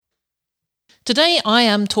Today I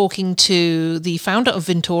am talking to the founder of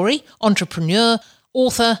Vintory, entrepreneur,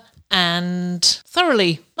 author, and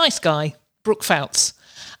thoroughly nice guy, Brook Fouts.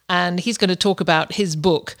 And he's going to talk about his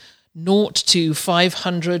book, 0 to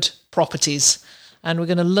 500 Properties. And we're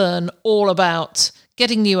going to learn all about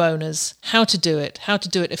getting new owners, how to do it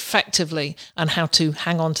effectively, and how to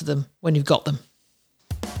hang on to them when you've got them.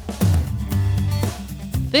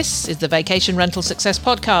 This is the Vacation Rental Success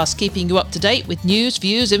Podcast, keeping you up to date with news,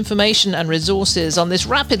 views, information and resources on this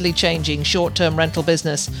rapidly changing short-term rental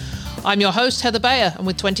business. I'm your host, Heather Bayer, and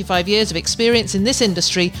with 25 years of experience in this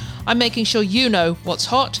industry, I'm making sure you know what's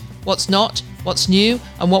hot, what's not, what's new,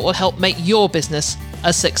 and what will help make your business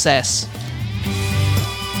a success.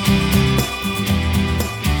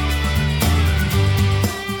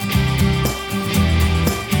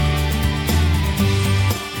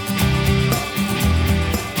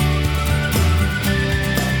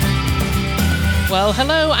 Well,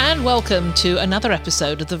 hello and welcome to another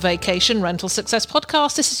episode of the Vacation Rental Success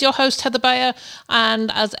Podcast. This is your host, Heather Bayer,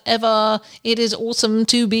 and as ever, it is awesome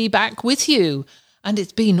to be back with you. And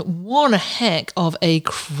it's been one heck of a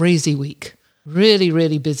crazy week. Really,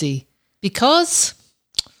 really busy because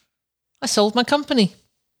I sold my company.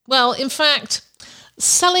 Well, in fact,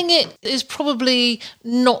 selling it is probably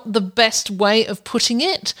not the best way of putting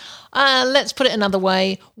it. Let's put it another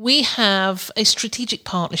way. We have a strategic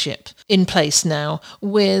partnership in place now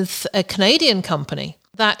with a Canadian company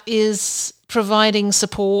that is providing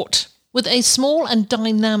support with a small and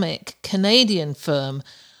dynamic Canadian firm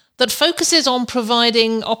that focuses on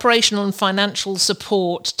providing operational and financial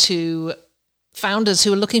support to founders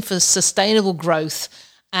who are looking for sustainable growth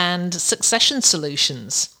and succession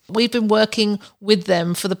solutions. We've been working with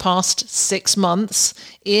them for the past 6 months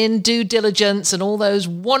in due diligence and all those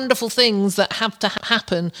wonderful things that have to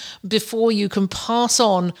happen before you can pass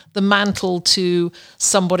on the mantle to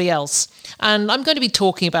somebody else. And I'm going to be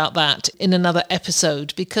talking about that in another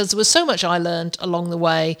episode because there was so much I learned along the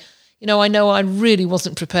way. I know I really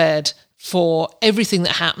wasn't prepared for everything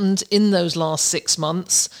that happened in those last 6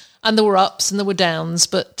 months. And there were ups and there were downs,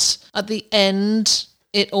 but at the end,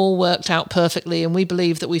 it all worked out perfectly, and we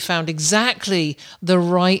believe that we found exactly the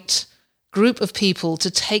right group of people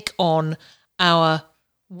to take on our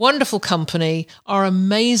wonderful company, our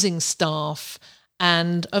amazing staff,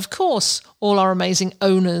 and of course, all our amazing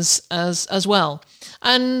owners as well.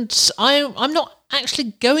 And I'm not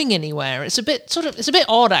actually going anywhere. It's a bit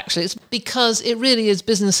odd actually. It's because it really is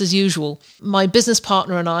business as usual. My business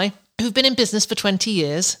partner and I, who've been in business for 20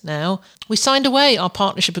 years now, we signed away our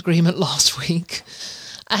partnership agreement last week.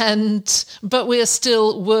 But we are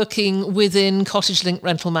still working within Cottage Link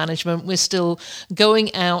Rental Management. We're still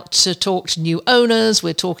going out to talk to new owners.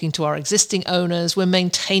 We're talking to our existing owners. We're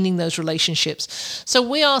maintaining those relationships. So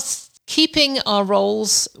we are keeping our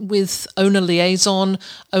roles with owner liaison,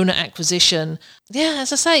 owner acquisition. Yeah,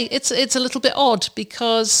 as I say, it's a little bit odd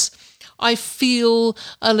because I feel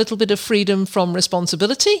a little bit of freedom from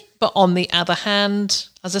responsibility. But on the other hand,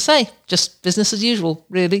 as I say, just business as usual,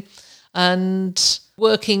 really. And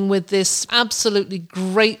working with this absolutely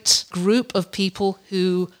great group of people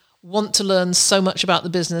who want to learn so much about the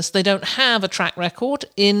business. They don't have a track record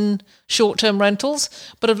in short-term rentals,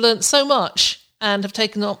 but have learned so much and have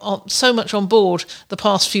taken on so much on board the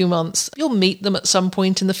past few months. You'll meet them at some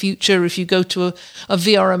point in the future if you go to a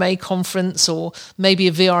VRMA conference or maybe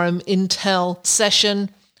a VRM Intel session.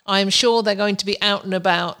 I'm sure they're going to be out and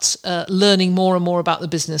about learning more and more about the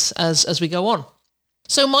business as we go on.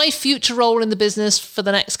 So my future role in the business for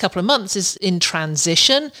the next couple of months is in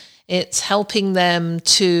transition. It's helping them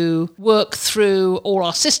to work through all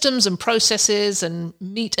our systems and processes and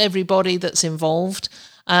meet everybody that's involved.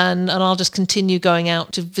 And I'll just continue going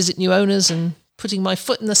out to visit new owners and putting my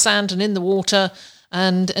foot in the sand and in the water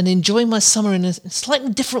and enjoying my summer in a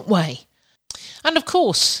slightly different way. And of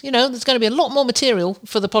course, there's going to be a lot more material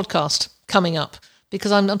for the podcast coming up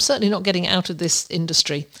because I'm certainly not getting out of this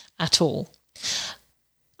industry at all.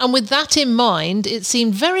 And with that in mind, it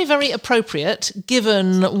seemed very, very appropriate,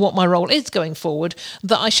 given what my role is going forward,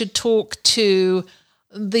 that I should talk to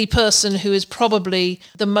the person who is probably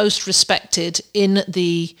the most respected in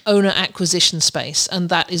the owner acquisition space, and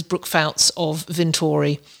that is Brook Fouts of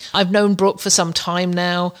Vintory. I've known Brook for some time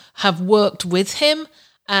now, have worked with him,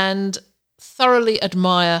 and thoroughly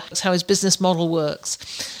admire how his business model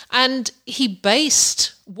works. And he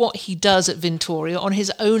based what he does at Vintory on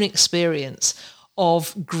his own experience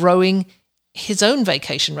of growing his own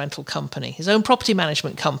vacation rental company, his own property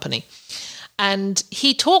management company. And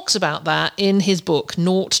he talks about that in his book,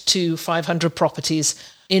 0 to 500 Properties.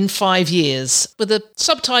 in 5 years, with a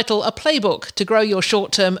subtitle, A Playbook to Grow Your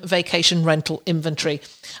Short-Term Vacation Rental Inventory.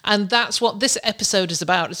 And that's what this episode is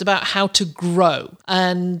about. It's about how to grow.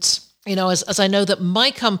 And, you know, as I know that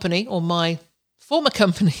my company, or my former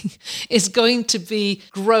company, is going to be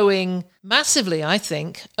growing massively, I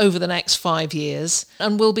think, over the next 5 years.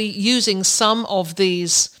 And we'll be using some of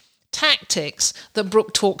these tactics that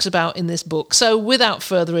Brooke talks about in this book. So without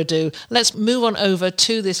further ado, let's move on over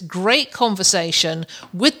to this great conversation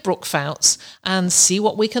with Brooke Fouts and see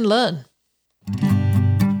what we can learn.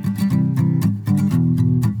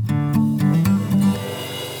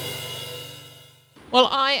 Well,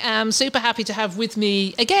 I am super happy to have with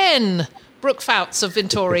me again Brooke Fouts of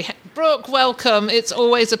Vintory. Brooke, welcome. It's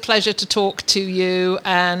always a pleasure to talk to you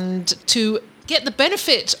and to get the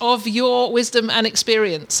benefit of your wisdom and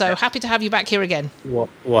experience. So happy to have you back here again.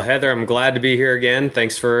 Well, Heather, I'm glad to be here again.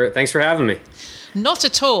 Thanks for having me. Not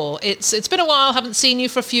at all. It's been a while. Haven't seen you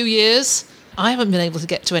for a few years. I haven't been able to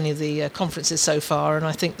get to any of the conferences so far, and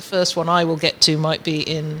I think the first one I will get to might be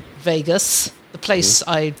in Vegas, the place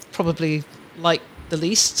I probably like the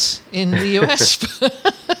least in the US.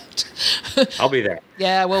 I'll be there.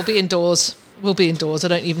 Yeah, we'll be indoors. We'll be indoors. I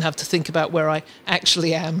don't even have to think about where I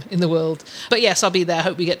actually am in the world. But yes, I'll be there.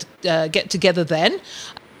 Hope we get together then.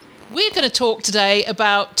 We're going to talk today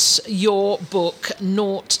about your book,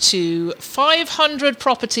 Naught to 500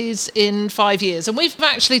 Properties in 5 Years. And we've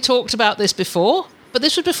actually talked about this before, but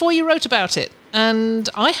this was before you wrote about it. And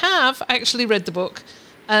I have actually read the book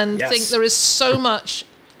and think there is so much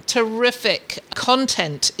terrific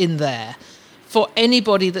content in there for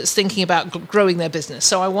anybody that's thinking about growing their business.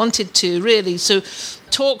 So I wanted to really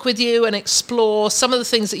talk with you and explore some of the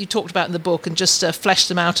things that you talked about in the book and just flesh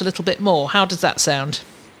them out a little bit more. How does that sound?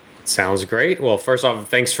 Sounds great. Well, first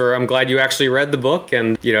off, I'm glad you actually read the book,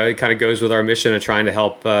 and it kind of goes with our mission of trying to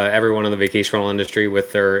help everyone in the vacation rental industry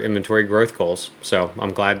with their inventory growth goals. So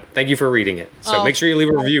I'm glad. Thank you for reading it. So make sure you leave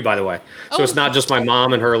a review, by the way. So it's not just my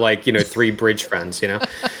mom and her 3 bridge friends,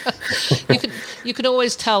 You can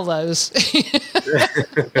always tell those.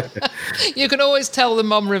 You can always tell the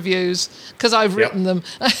mom reviews because I've written them.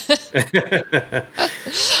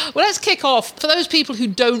 Well, let's kick off. For those people who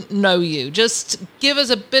don't know you, just give us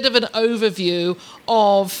a bit of an overview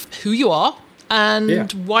of who you are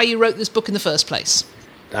and why you wrote this book in the first place.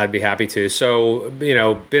 I'd be happy to. So, been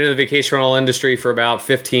in the vacation rental industry for about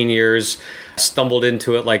 15 years, stumbled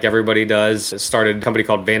into it like everybody does. Started a company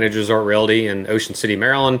called Vantage Resort Realty in Ocean City,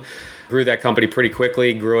 Maryland. Grew that company pretty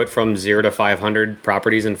quickly, grew it from 0 to 500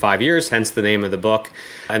 properties in 5 years, hence the name of the book.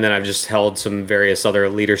 And then I've just held some various other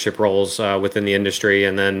leadership roles within the industry.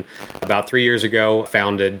 And then about 3 years ago,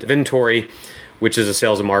 founded Vintory, which is a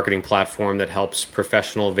sales and marketing platform that helps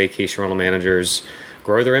professional vacation rental managers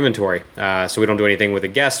grow their inventory. So we don't do anything with the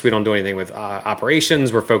guests. We don't do anything with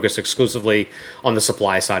operations. We're focused exclusively on the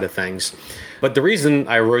supply side of things. But the reason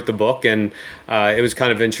I wrote the book, and it was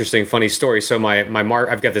kind of interesting, funny story. So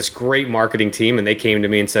I've got this great marketing team, and they came to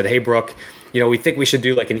me and said, "Hey, Brooke, we think we should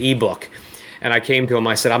do like an ebook." And I came to him,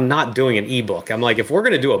 I said, "I'm not doing an ebook." I'm like, if we're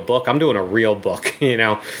going to do a book, I'm doing a real book,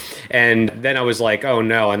 And then I was like, oh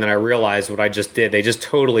no. And then I realized what I just did. They just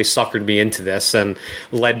totally suckered me into this and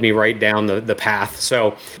led me right down the path.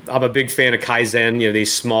 So I'm a big fan of Kaizen,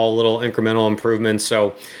 these small little incremental improvements.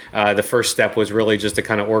 So the first step was really just to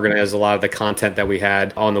kind of organize a lot of the content that we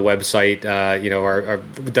had on the website.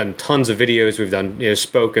 We've done tons of videos. We've done,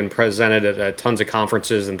 spoken, presented at tons of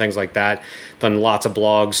conferences and things like that. Done lots of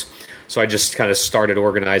blogs. So I just kind of started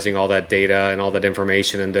organizing all that data and all that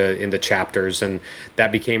information into chapters, and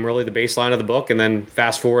that became really the baseline of the book. And then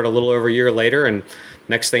fast forward a little over a year later, and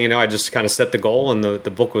next thing you know, I just kind of set the goal, and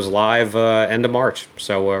the book was live end of March.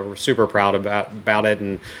 So we're super proud about it,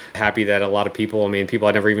 and happy that a lot of people, people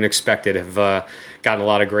I never even expected, have gotten a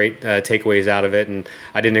lot of great takeaways out of it. And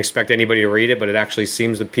I didn't expect anybody to read it, but it actually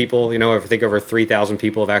seems that people, I think over 3,000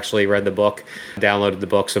 people have actually read the book, downloaded the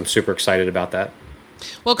book. So I'm super excited about that.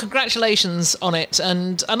 Well, congratulations on it.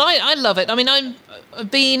 And I love it. I've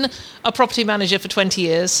been a property manager for 20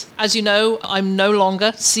 years. As you know, I'm no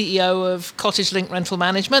longer CEO of Cottage Link Rental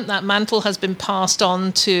Management. That mantle has been passed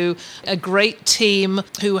on to a great team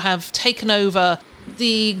who have taken over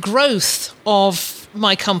the growth of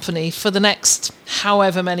my company for the next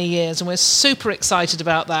however many years, and we're super excited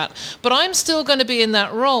about that. But I'm still going to be in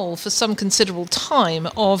that role for some considerable time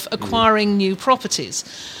of acquiring new properties,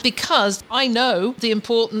 because I know the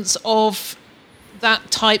importance of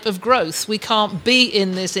that type of growth. We can't be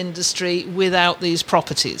in this industry without these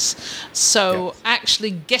properties. So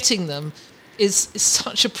actually getting them is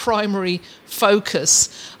such a primary focus.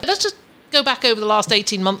 Let's just go back over the last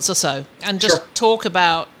 18 months or so and just talk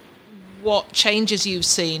about what changes you've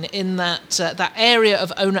seen in that area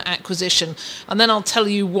of owner acquisition, and then I'll tell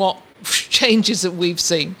you what changes that we've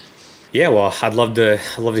seen. Yeah, well, I'd love to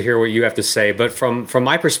hear what you have to say. But from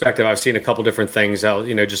my perspective, I've seen a couple different things. How,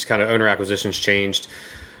 just kind of owner acquisitions changed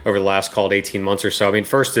over the last, called 18 months or so. I mean,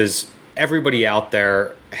 first is everybody out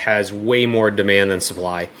there has way more demand than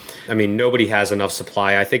supply. I mean, nobody has enough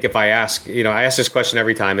supply. I think if I ask this question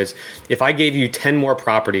every time, is if I gave you 10 more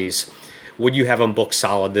properties, would you have them booked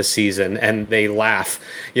solid this season? And they laugh,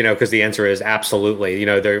 because the answer is absolutely.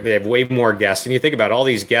 They have way more guests. And you think about all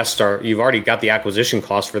these guests you've already got the acquisition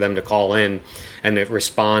cost for them to call in and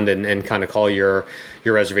respond and kind of call your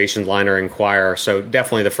reservation line or inquire. So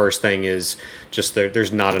definitely the first thing is just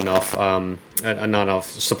there's not enough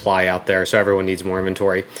supply out there. So everyone needs more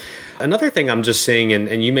inventory. Another thing I'm just seeing,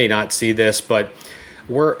 and you may not see this, but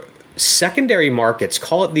secondary markets,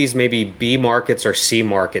 call it these maybe B markets or C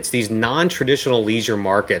markets, these non-traditional leisure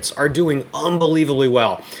markets are doing unbelievably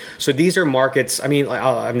well. So these are markets, I mean,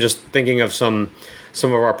 I'm just thinking of some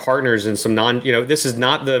of our partners in some this is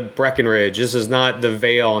not the Breckenridge, this is not the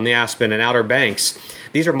Vail and the Aspen and Outer Banks.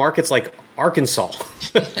 These are markets like Arkansas,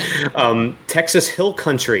 Texas Hill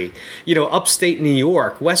Country, upstate New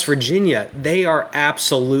York, West Virginia. They are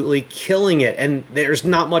absolutely killing it. And there's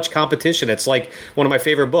not much competition. It's like one of my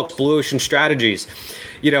favorite books, Blue Ocean Strategies,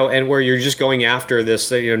 and where you're just going after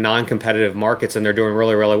this, non-competitive markets, and they're doing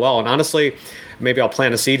really, really well. And honestly, maybe I'll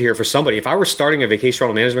plant a seed here for somebody. If I were starting a vacation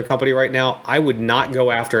rental management company right now, I would not go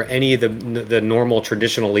after any of the normal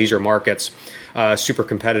traditional leisure markets, super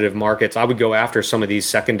competitive markets. I would go after some of these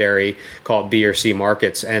secondary, called B or C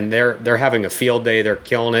markets, and they're having a field day. They're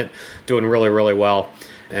killing it, doing really, really well.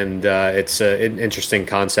 And it's an interesting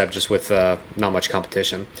concept just with not much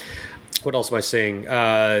competition. What else am I seeing?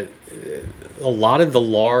 A lot of the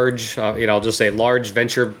large, I'll just say large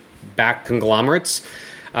venture-backed conglomerates,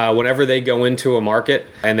 whenever they go into a market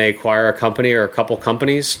and they acquire a company or a couple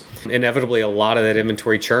companies, inevitably a lot of that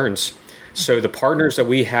inventory churns. So the partners that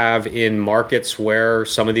we have in markets where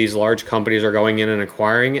some of these large companies are going in and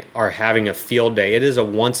acquiring it are having a field day. It is a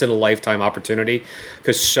once-in-a-lifetime opportunity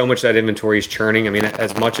because so much of that inventory is churning. I mean,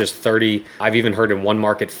 as much as 30, I've even heard in one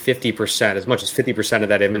market 50%, as much as 50% of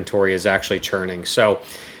that inventory is actually churning. So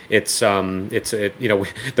it's the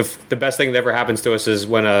best thing that ever happens to us is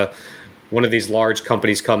when one of these large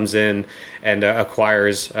companies comes in and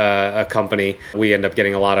acquires a company, we end up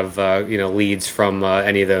getting a lot of leads from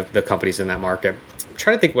any of the companies in that market. I'm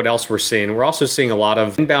trying to think what else we're seeing. We're also seeing a lot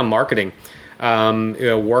of inbound marketing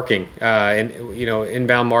working.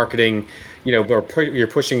 Inbound marketing, you're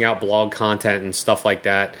pushing out blog content and stuff like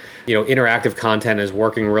that. Interactive content is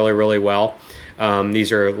working really, really well.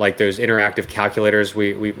 These are like those interactive calculators.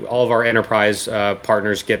 We all of our enterprise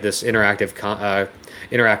partners get this interactive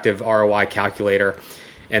ROI calculator,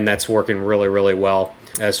 and that's working really, really well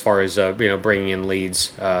as far as bringing in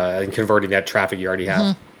leads and converting that traffic you already have.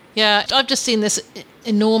 Mm-hmm. Yeah, I've just seen this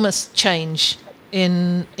enormous change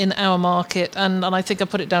in our market, and I think I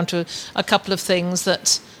put it down to a couple of things.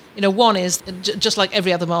 That one is just like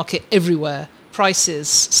every other market everywhere,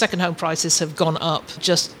 second home prices have gone up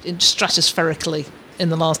just stratospherically in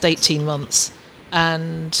the last 18 months.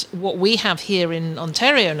 And what we have here in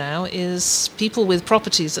Ontario now is people with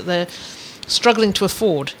properties that they're struggling to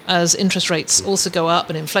afford as interest rates also go up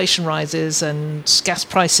and inflation rises and gas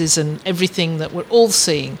prices and everything that we're all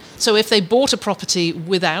seeing. So if they bought a property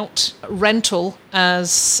without rental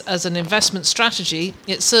as an investment strategy,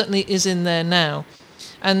 it certainly is in there now.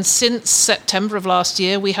 And since September of last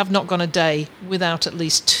year, we have not gone a day without at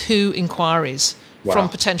least 2 inquiries. Wow. From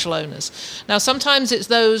potential owners. Now, sometimes it's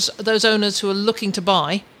those owners who are looking to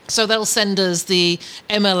buy, so they'll send us the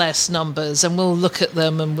MLS numbers and we'll look at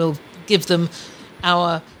them and we'll give them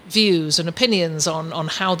our views and opinions on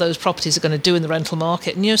how those properties are going to do in the rental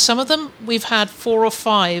market. And some of them, we've had 4 or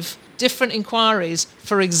 5 different inquiries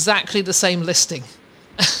for exactly the same listing.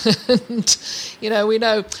 And, we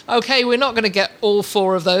know, okay, we're not going to get all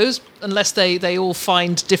 4 of those unless they all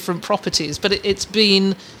find different properties. But it's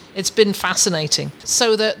been fascinating.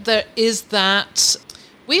 So that there is that.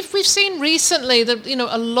 We've seen recently that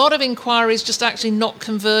a lot of inquiries just actually not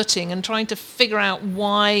converting, and trying to figure out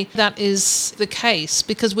why that is the case,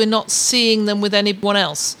 because we're not seeing them with anyone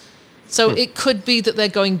else. So it could be that they're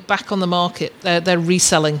going back on the market. They're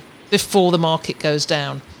reselling before the market goes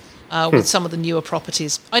down with some of the newer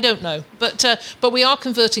properties. I don't know, but we are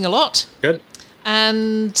converting a lot. Good.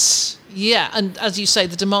 And and as you say,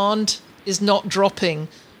 the demand is not dropping.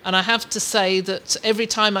 And I have to say that every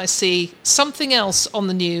time I see something else on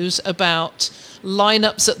the news about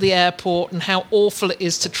lineups at the airport and how awful it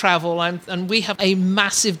is to travel, and we have a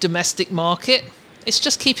massive domestic market, It's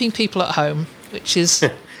just keeping people at home, which is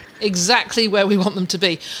exactly where we want them to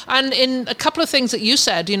be. And in a couple of things that you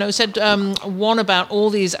said, one about all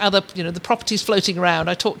these other, the properties floating around.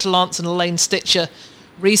 I talked to Lance and Elaine Stitcher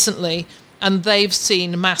recently, and they've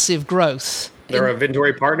seen massive growth. They're a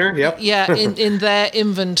inventory partner, yep. Yeah, in their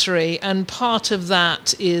inventory. And part of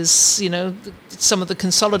that is, some of the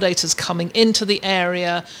consolidators coming into the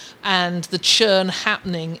area and the churn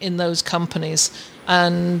happening in those companies.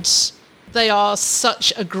 And they are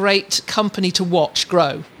such a great company to watch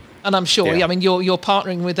grow. And I'm sure, you're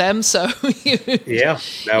partnering with them, so... Yeah,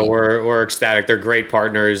 no, we're ecstatic. They're great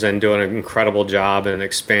partners and doing an incredible job and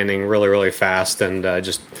expanding really, really fast, and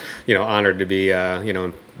just, honored to be,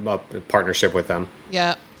 in a partnership with them.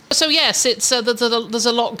 Yeah. So yes, it's there's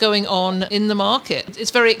a lot going on in the market.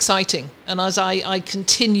 It's very exciting, and as I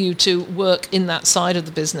continue to work in that side of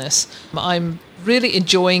the business, I'm really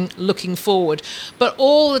enjoying looking forward. But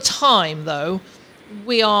all the time, though,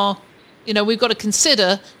 we've got to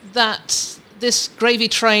consider that this gravy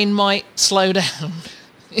train might slow down.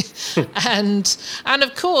 and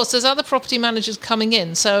of course, there's other property managers coming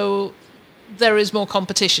in, so there is more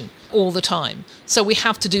competition all the time. So we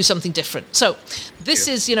have to do something different. So this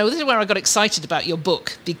is where I got excited about your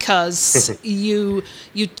book, because you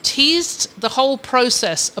teased the whole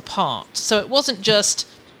process apart. So it wasn't just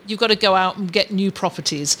you've got to go out and get new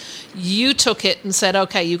properties. You took it and said,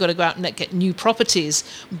 okay, you've got to go out and get new properties,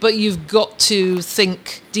 but you've got to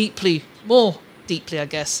think more deeply, I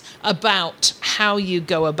guess, about how you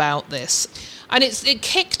go about this. And it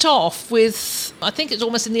kicked off with, I think it's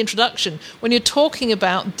almost in the introduction, when you're talking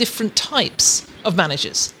about different types of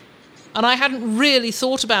managers. And I hadn't really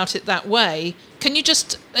thought about it that way. Can you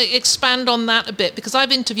just expand on that a bit? Because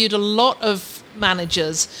I've interviewed a lot of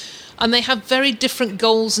managers, and they have very different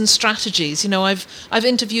goals and strategies. I've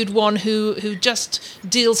interviewed one who just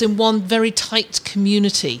deals in one very tight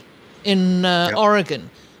community in Oregon,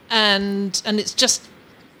 and it's just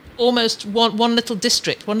almost one little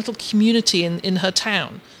district, one little community in her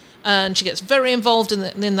town, and she gets very involved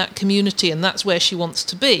in that community, and that's where she wants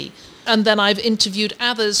to be. And then I've interviewed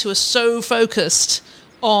others who are so focused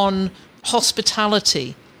on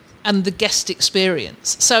hospitality and the guest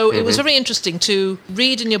experience. So it was very interesting to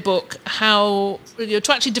read in your book how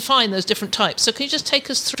to actually define those different types. So can you just take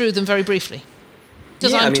us through them very briefly?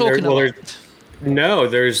 Because I'm talking a lot. No,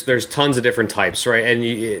 there's tons of different types, right?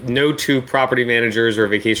 And no two property managers or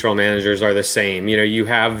vacation rental managers are the same. You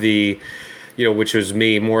have the, which was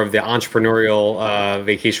me, more of the entrepreneurial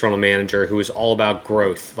vacation rental manager who is all about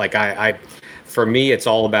growth. Like for me, it's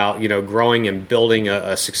all about, growing and building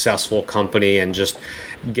a successful company and just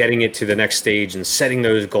getting it to the next stage and setting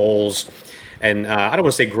those goals. And I don't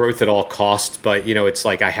want to say growth at all costs, but, it's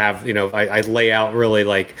like I have, I lay out really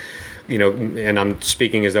like, and I'm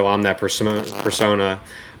speaking as though I'm that persona.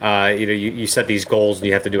 You set these goals and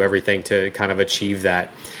you have to do everything to kind of achieve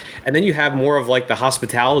that. And then you have more of like the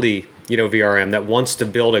hospitality, VRM that wants to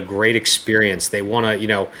build a great experience. They want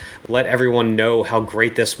to, let everyone know how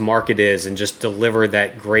great this market is and just deliver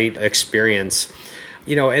that great experience.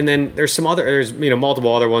 And then there's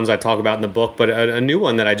multiple other ones I talk about in the book, but a new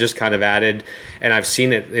one that I just kind of added, and I've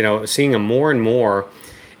seen it, seeing them more and more.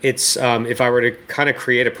 It's if I were to kind of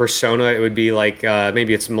create a persona, it would be like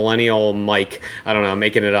maybe it's Millennial Mike. I don't know, I'm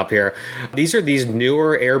making it up here. These are these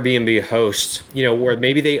newer Airbnb hosts, where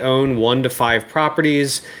maybe they own 1 to 5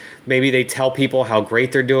 properties. Maybe they tell people how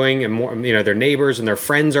great they're doing, and more, their neighbors and their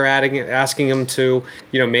friends are asking them to,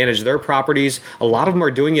 manage their properties. A lot of them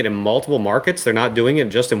are doing it in multiple markets. They're not doing it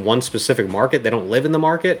just in one specific market. They don't live in the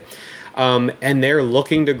market. And they're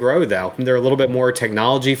looking to grow, though. They're a little bit more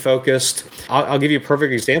technology focused. I'll give you a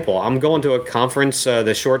perfect example. I'm going to a conference,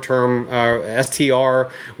 the short-term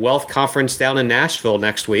STR Wealth Conference down in Nashville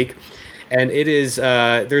next week. And it is,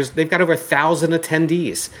 they've got over 1,000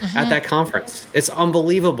 attendees at that conference. It's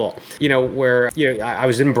unbelievable. I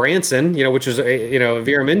was in Branson, which was,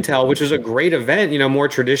 VRM Intel, which was a great event, more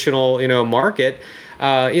traditional, market.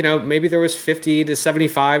 Maybe there was 50 to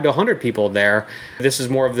 75 to 100 people there. This is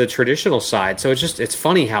more of the traditional side. So it's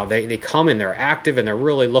funny how they come and they're active and they're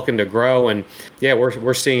really looking to grow. And yeah,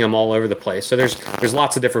 we're seeing them all over the place. So there's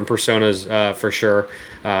lots of different personas for sure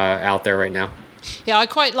out there right now. Yeah, I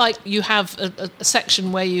quite like you have a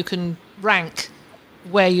section where you can rank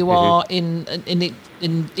where you are in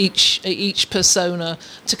each persona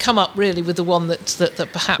to come up really with the one that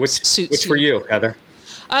perhaps suits you. Which for you, Heather?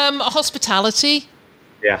 Hospitality.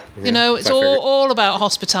 Yeah. It's all about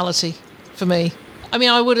hospitality for me. I mean,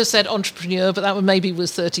 I would have said entrepreneur, but that maybe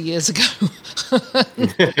was 30 years ago.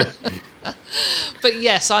 But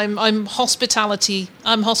yes, I'm hospitality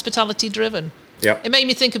driven. Yep. It made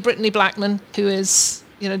me think of Brittany Blackman, who is,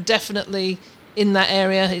 definitely in that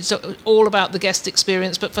area. It's all about the guest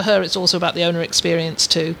experience, but for her, it's also about the owner experience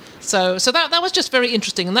too. So that was just very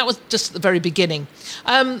interesting, and that was just the very beginning.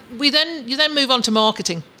 You then move on to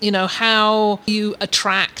marketing. How you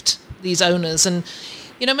attract these owners, and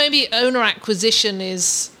maybe owner acquisition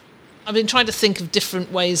is. I've been trying to think of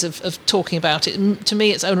different ways of talking about it. To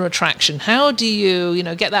me, it's owner attraction. How do you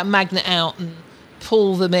get that magnet out and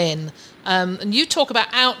pull them in? And you talk about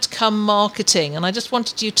outcome marketing, and I just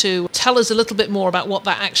wanted you to tell us a little bit more about what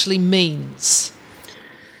that actually means.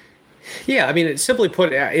 Yeah, I mean, simply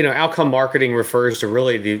put, outcome marketing refers to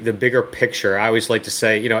really the bigger picture. I always like to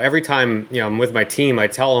say, every time, I'm with my team, I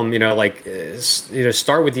tell them,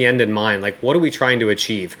 start with the end in mind. Like, what are we trying to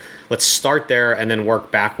achieve? Let's start there and then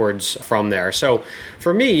work backwards from there. So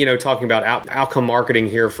for me, talking about outcome marketing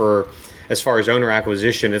here as far as owner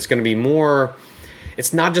acquisition, it's going to be more,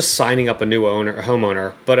 it's not just signing up a new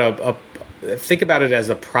homeowner, but think about it as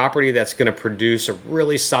a property that's going to produce a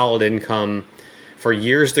really solid income for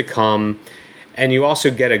years to come. And you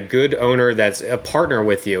also get a good owner that's a partner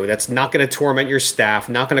with you, that's not going to torment your staff,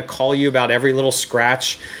 not going to call you about every little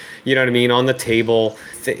scratch, on the table.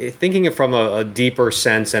 Thinking it from a deeper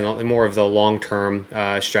sense and more of the long-term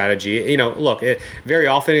strategy. Very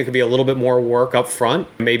often it could be a little bit more work up front.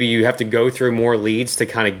 Maybe you have to go through more leads to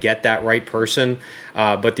kind of get that right person,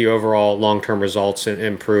 but the overall long-term results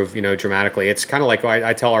improve, dramatically. It's kind of like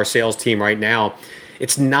I tell our sales team right now,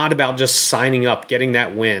 it's not about just signing up, getting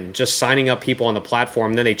that win, just signing up people on the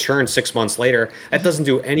platform, then they churn 6 months later. That doesn't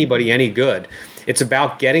do anybody any good. It's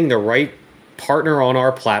about getting the right partner on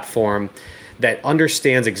our platform that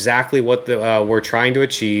understands exactly what we're trying to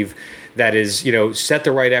achieve, that is, set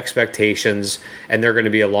the right expectations, and they're going to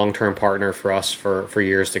be a long-term partner for us for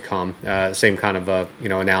years to come. Same kind of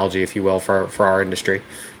analogy, if you will, for our industry.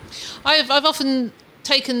 I've often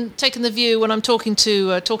taken the view when I'm talking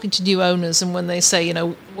to new owners, and when they say,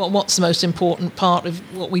 what's the most important part of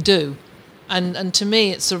what we do, and to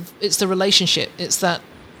me, it's the relationship. It's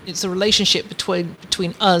the relationship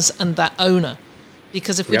between us and that owner,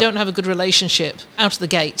 because if we don't have a good relationship out of the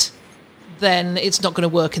gate, then it's not going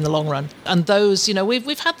to work in the long run. And those,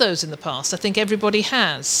 we've had those in the past. I think everybody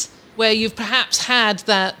has, where you've perhaps had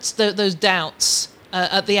those doubts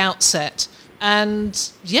at the outset.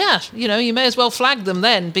 And you may as well flag them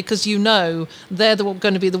then, because they're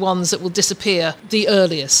going to be the ones that will disappear the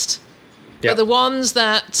earliest. Yep. But the ones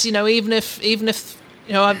that even if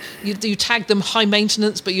you tag them high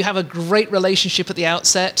maintenance, but you have a great relationship at the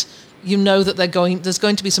outset, that there's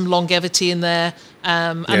going to be some longevity in there.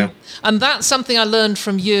 And that's something I learned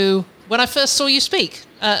from you when I first saw you speak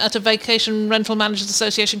at a Vacation Rental Managers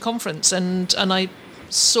Association conference, and I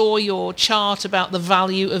saw your chart about the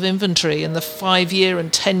value of inventory and the 5-year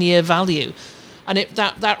and 10-year value, and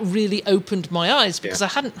that really opened my eyes, because I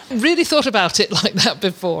hadn't really thought about it like that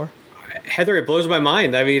before. Heather, it blows my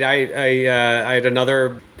mind. I mean, I had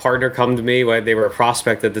another partner come to me. They were a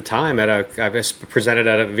prospect at the time. I presented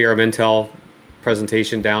at a Vera Mintel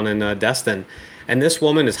presentation down in Destin. And this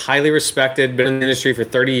woman is highly respected, been in the industry for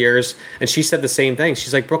 30 years. And she said the same thing.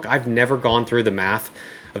 She's like, Brooke, I've never gone through the math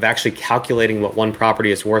of actually calculating what one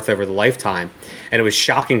property is worth over the lifetime. And it was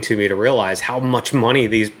shocking to me to realize how much money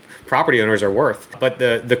these property owners are worth. But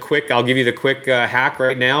I'll give you the quick hack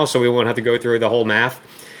right now, so we won't have to go through the whole math.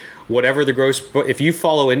 Whatever if you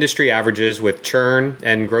follow industry averages with churn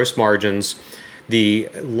and gross margins, the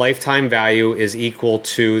lifetime value is equal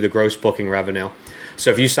to the gross booking revenue.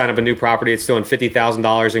 So if you sign up a new property, it's doing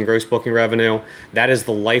 $50,000 in gross booking revenue. That is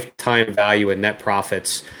the lifetime value in net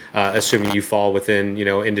profits, assuming you fall within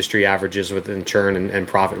industry averages within churn and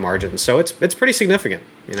profit margins. So it's pretty significant.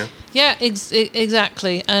 Yeah,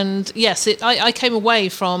 exactly. And yes, I came away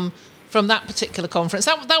from that particular conference.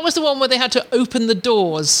 That was the one where they had to open the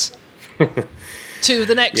doors to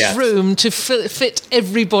the next room to fit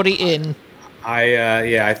everybody in.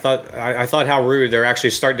 I thought how rude they're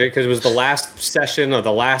actually starting, because it was the last session of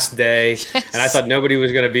the last day, and I thought nobody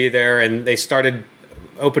was going to be there, and they started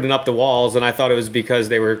opening up the walls, and I thought it was because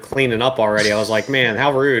they were cleaning up already. I was like, man,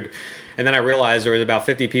 how rude. And then I realized there was about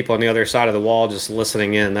 50 people on the other side of the wall just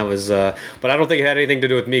listening in. That was, but I don't think it had anything to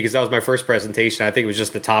do with me, because that was my first presentation. I think it was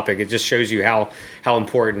just the topic. It just shows you how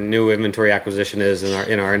important new inventory acquisition is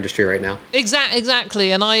in our industry right now.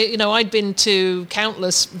 Exactly. And I'd been to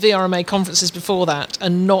countless VRMA conferences before that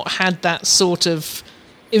and not had that sort of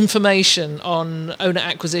information on owner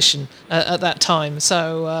acquisition at that time.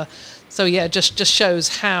 So yeah, just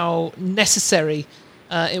shows how necessary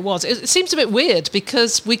it was. It seems a bit weird,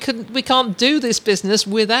 because we can't do this business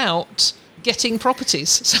without getting properties.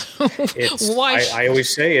 So why? I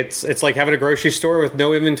always say it's like having a grocery store with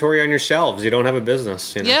no inventory on your shelves. You don't have a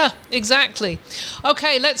business. You know? Yeah, exactly.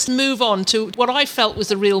 Okay, let's move on to what I felt was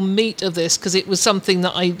the real meat of this, because it was something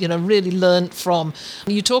that I really learned from.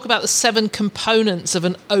 You talk about the 7 components of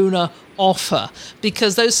an owner offer,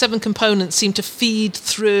 because those 7 components seem to feed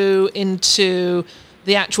through into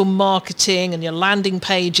the actual marketing and your landing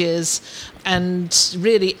pages and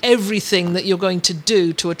really everything that you're going to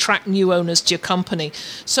do to attract new owners to your company.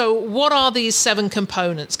 So what are these 7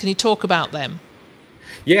 components? Can you talk about them?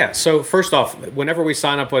 Yeah. So first off, whenever we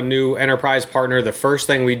sign up a new enterprise partner, the first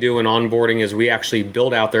thing we do in onboarding is we actually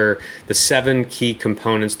build out the 7 key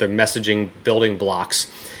components, their messaging building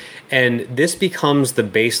blocks. And this becomes the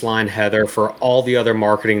baseline, Heather, for all the other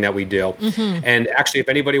marketing that we do. Mm-hmm. And actually, if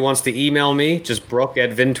anybody wants to email me, just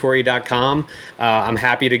brooke@vintory.com. I'm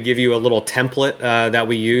happy to give you a little template that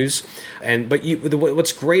we use. But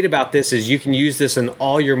what's great about this is you can use this in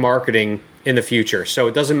all your marketing in the future. So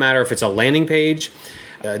it doesn't matter if it's a landing page,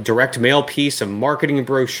 a direct mail piece, a marketing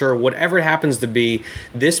brochure, whatever it happens to be,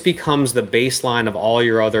 this becomes the baseline of all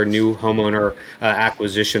your other new homeowner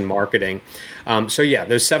acquisition marketing.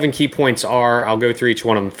 Those 7 key points are, I'll go through each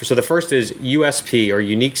one of them. So the first is USP, or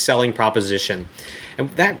unique selling proposition.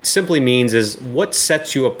 And that simply means is what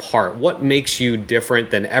sets you apart, what makes you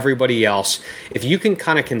different than everybody else. If you can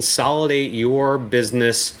kind of consolidate your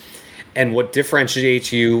business and what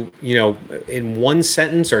differentiates you, in 1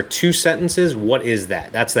 sentence or 2 sentences, what is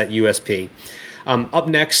that? That's that USP. Up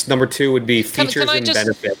next, number 2 would be features and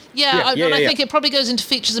benefits. I think it probably goes into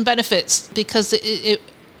features and benefits because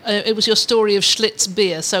it was your story of Schlitz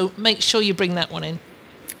beer. So make sure you bring that one in.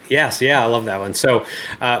 Yes, I love that one. So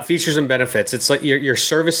features and benefits, it's like your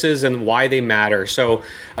services and why they matter. So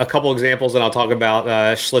a couple examples, and I'll talk about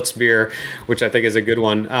Schlitz beer, which I think is a good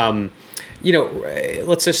one.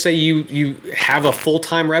 Let's just say you have a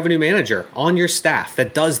full-time revenue manager on your staff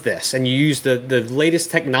that does this, and you use the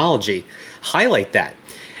latest technology. Highlight that.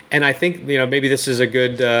 And I think, maybe this is a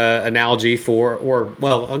good analogy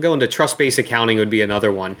I'll go into trust-based accounting would be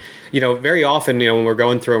another one. Very often, when we're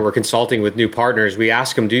going through and we're consulting with new partners, we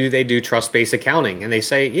ask them, do they do trust-based accounting? And they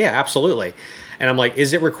say, yeah, absolutely. And I'm like,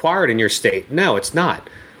 is it required in your state? No, it's not.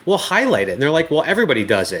 Well, highlight it. And they're like, well, everybody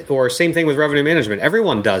does it. Or same thing with revenue management.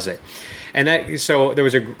 Everyone does it. And so there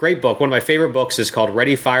was a great book. One of my favorite books is called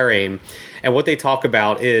Ready, Fire, Aim. And what they talk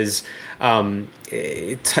about is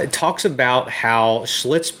it talks about how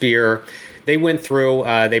Schlitz beer, they went through,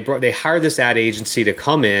 they hired this ad agency to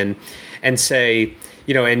come in and say,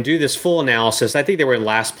 and do this full analysis. I think they were in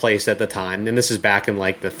last place at the time. And this is back in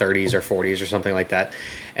like the 30s or 40s or something like that.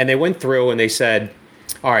 And they went through and they said,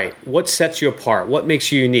 all right, what sets you apart? What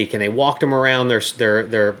makes you unique? And they walked them around their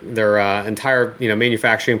entire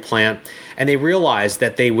manufacturing plant, and they realized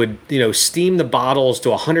that they would steam the bottles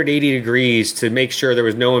to 180 degrees to make sure there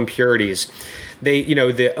was no impurities. They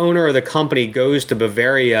the owner of the company goes to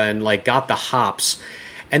Bavaria and got the hops,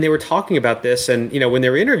 and they were talking about this. And when they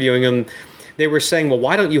were interviewing them, they were saying, well,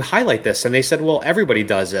 why don't you highlight this? And they said, well, everybody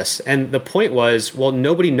does this. And the point was, well,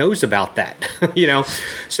 nobody knows about that,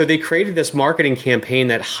 So they created this marketing campaign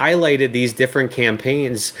that highlighted these different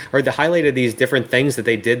campaigns, or that highlighted these different things that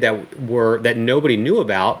they did that nobody knew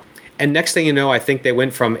about. And next thing you know, I think they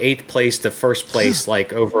went from 8th place to 1st place,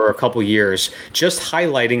 over a couple years, just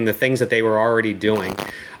highlighting the things that they were already doing.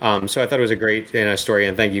 So I thought it was a great story,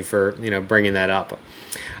 and thank you for bringing that up.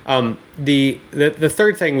 The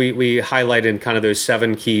third thing we highlight in kind of those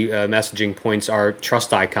 7 key messaging points are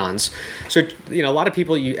trust icons. So a lot of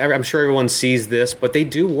people, I'm sure everyone sees this, but they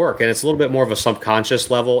do work, and it's a little bit more of a subconscious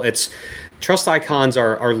level. Trust icons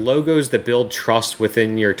are logos that build trust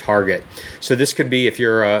within your target. So this could be if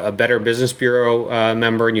you're a Better Business Bureau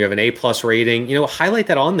member and you have an A+ rating, highlight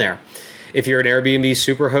that on there. If you're an Airbnb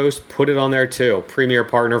superhost, put it on there too. Premier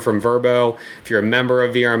partner from Vrbo. If you're a member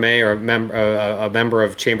of VRMA or a member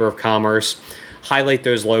of Chamber of Commerce, highlight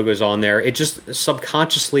those logos on there. It just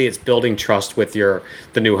subconsciously, it's building trust with the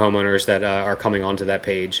new homeowners that are coming onto that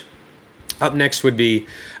page. Up next would be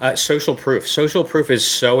social proof. Social proof is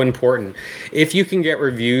so important. If you can get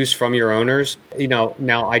reviews from your owners,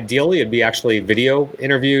 now ideally it'd be actually video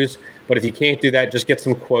interviews, but if you can't do that, just get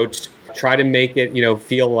some quotes. Try to make it,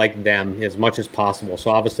 feel like them as much as possible.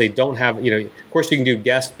 So obviously don't have, of course you can do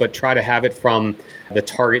guests, but try to have it from the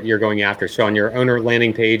target you're going after. So on your owner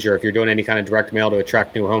landing page, or if you're doing any kind of direct mail to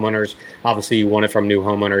attract new homeowners, obviously you want it from new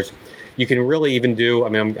homeowners. You can really even do,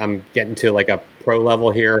 I'm getting to a pro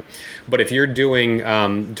level here, but if you're doing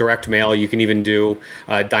direct mail, you can even do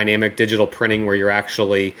dynamic digital printing where you're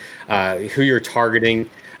actually who you're targeting.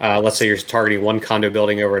 let's say you're targeting one condo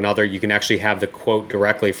building over another, you can actually have the quote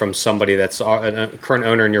directly from somebody that's a current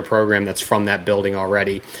owner in your program that's from that building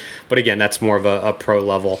already. But again, that's more of a pro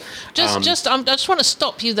level. I just want to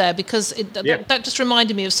stop you there because that just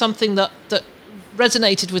reminded me of something that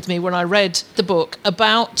resonated with me when I read the book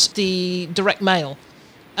about the direct mail.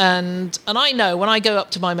 And I know when I go up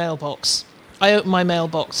to my mailbox, I open my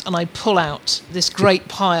mailbox and I pull out this great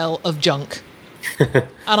pile of junk. And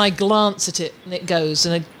I glance at it and it goes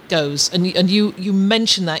and it goes. And you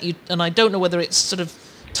mention that, and I don't know whether it sort of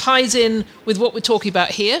ties in with what we're talking about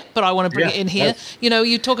here, but I want to bring it in here.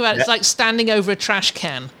 You talk about it's like standing over a trash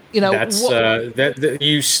can. That's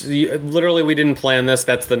you literally, we didn't plan this.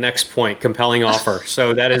 That's the next point, compelling offer.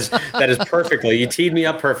 So that is perfectly. You teed me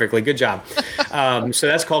up perfectly. Good job. So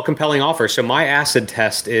that's called compelling offer. So my acid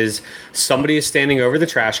test is somebody is standing over the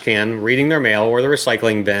trash can, reading their mail or the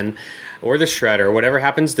recycling bin or the shredder, whatever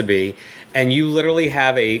happens to be, and you literally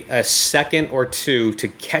have a second or two to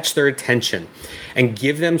catch their attention and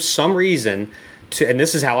give them some reason to, and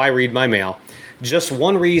this is how I read my mail, just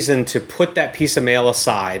one reason to put that piece of mail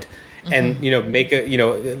aside and, make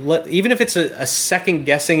even if it's a second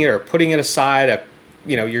guessing it or putting it aside,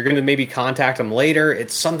 you're going to maybe contact them later.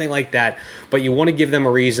 It's something like that, but you want to give them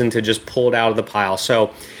a reason to just pull it out of the pile.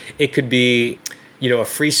 So it could be, a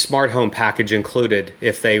free smart home package included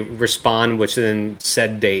if they respond within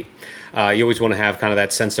said date. You always want to have kind of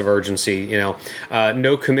that sense of urgency,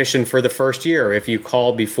 no commission for the first year if you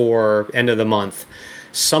call before end of the month.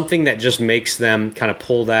 Something that just makes them kind of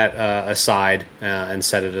pull that aside and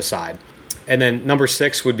set it aside. And then number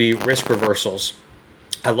 6 would be risk reversals.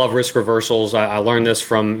 I love risk reversals. I learned this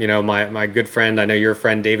from, my good friend, I know your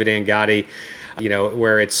friend, David Angotti,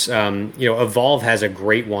 where it's, Evolve has a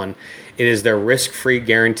great one. It is their risk-free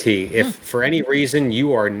guarantee. If for any reason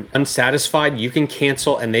you are unsatisfied, you can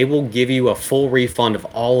cancel and they will give you a full refund of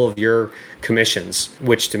all of your commissions,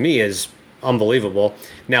 which to me is unbelievable.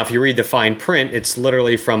 Now, if you read the fine print, it's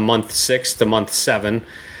literally from month 6 to month 7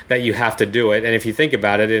 that you have to do it. And if you think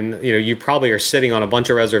about it, and you probably are sitting on a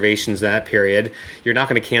bunch of reservations in that period, you're not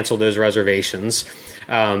going to cancel those reservations.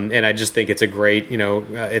 And I just think it's a great,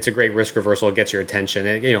 it's a great risk reversal. It gets your attention.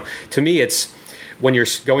 And, to me, it's when you're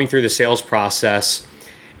going through the sales process,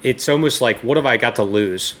 it's almost like, what have I got to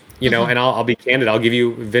lose? And I'll be candid. I'll give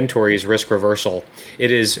you Vintori's risk reversal.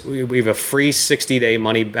 It is, we have a free 60-day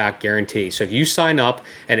money-back guarantee. So if you sign up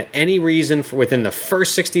and at any reason within the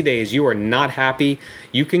first 60 days you are not happy,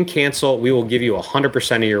 you can cancel. We will give you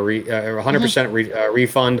 100% of your 100%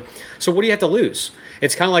 refund. So what do you have to lose?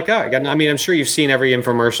 It's kind of like, I'm sure you've seen every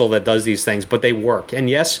infomercial that does these things, but they work. And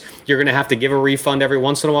yes, you're going to have to give a refund every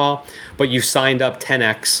once in a while, but you signed up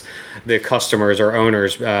 10x the customers or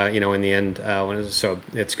owners, in the end. So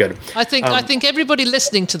it's good. I think everybody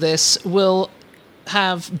listening to this will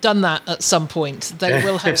have done that at some point. They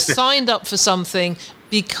will have signed up for something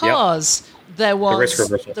because there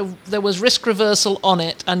was risk reversal on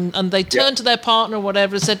it, and they turned to their partner or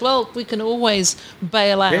whatever and said, well, we can always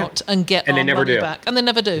bail out and get our money back. And they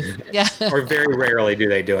never do. Yeah. Or very rarely do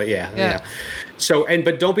they do it. Yeah. So,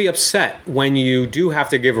 but don't be upset when you do have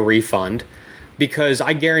to give a refund, because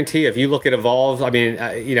I guarantee if you look at Evolve,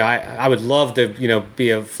 I would love to, be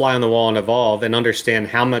a fly on the wall in Evolve and understand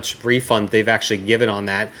how much refund they've actually given on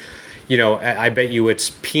that. I bet you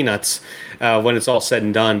it's peanuts when it's all said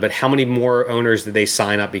and done, but how many more owners did they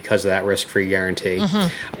sign up because of that risk-free guarantee?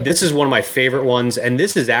 Mm-hmm. This is one of my favorite ones, and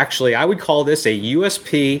this is actually, I would call this a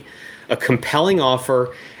USP, a compelling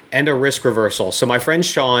offer, and a risk reversal. So my friend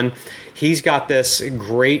Sean, he's got this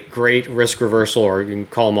great risk reversal, or you can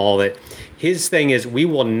call them all of it. His thing is, we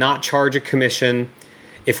will not charge a commission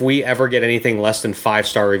if we ever get anything less than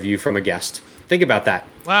 5-star review from a guest. Think about that.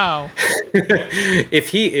 Wow. If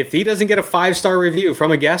he doesn't get a 5-star review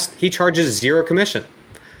from a guest, he charges 0 commission.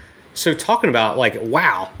 So talking about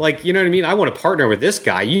wow, you know what I mean? I want to partner with this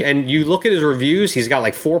guy. And you look at his reviews, he's got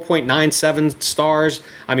 4.97 stars.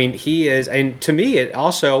 He is, and to me,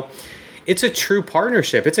 it's a true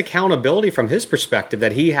partnership. It's accountability from his perspective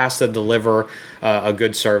that he has to deliver a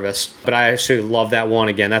good service. But I actually love that one.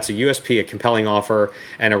 Again, that's a USP, a compelling offer,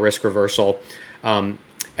 and a risk reversal.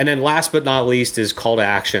 And then last but not least is call to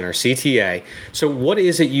action, or CTA. So what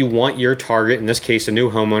is it you want your target, in this case a new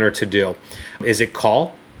homeowner, to do? Is it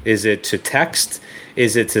call? Is it to text?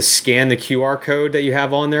 Is it to scan the QR code that you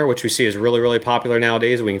have on there, which we see is really, really popular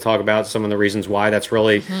nowadays? We can talk about some of the reasons why that's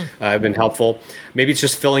really been helpful. Maybe it's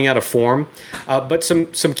just filling out a form. But some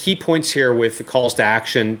key points here with the calls to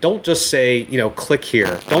action. Don't just say, click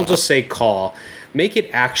here. Don't just say call. make it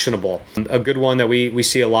actionable. A good one that we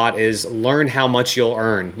see a lot is learn how much you'll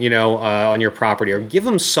earn, on your property, or give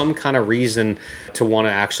them some kind of reason to want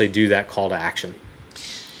to actually do that call to action.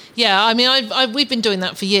 Yeah, I mean, we've been doing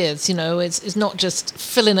that for years. It's not just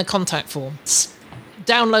fill in a contact form. It's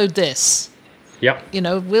download this. Yep.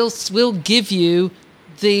 We'll give you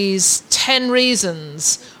these 10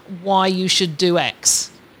 reasons why you should do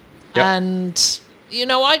X. Yep. And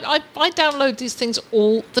I download these things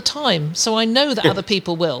all the time, so I know that other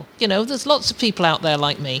people will. There's lots of people out there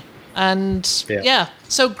like me, and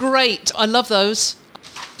so great. I love those.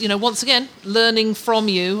 Once again, learning from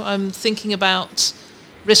you. I'm thinking about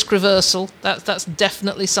risk reversal. That's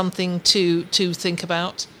definitely something to think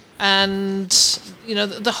about. And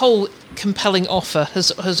the whole compelling offer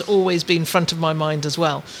has always been front of my mind as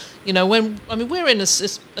well. We're in a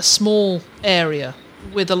small area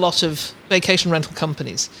with a lot of vacation rental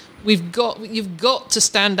companies. You've got to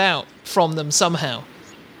stand out from them somehow.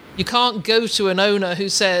 You can't go to an owner who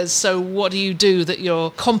says, "So what do you do that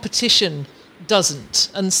your competition doesn't?"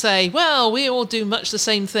 and say, "Well, we all do much the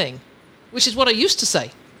same thing," which is what I used to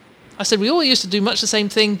say. I said we all used to do much the same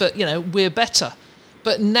thing, but we're better.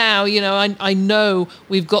 But now, I know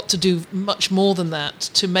we've got to do much more than that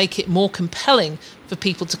to make it more compelling for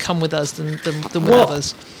people to come with us than with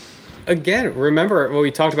others. Again, remember what we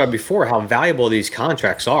talked about before, how valuable these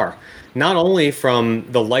contracts are. Not only from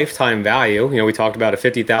the lifetime value, we talked about a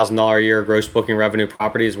 $50,000 a year gross booking revenue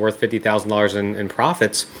property is worth $50,000 in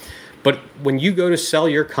profits. But when you go to sell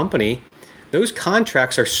your company, those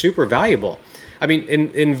contracts are super valuable. I mean,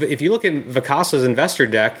 if you look at Vacasa's investor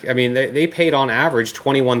deck, I mean, they paid on average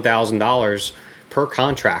 $21,000 per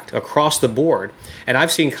contract across the board. And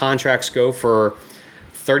I've seen contracts go for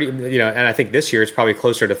 30, and I think this year it's probably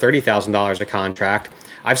closer to $30,000 a contract.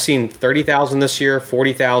 I've seen $30,000 this year,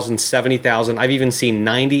 $40,000, $70,000. I've even seen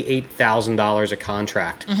 $98,000 a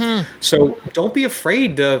contract. Mm-hmm. So don't be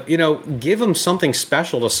afraid to, give them something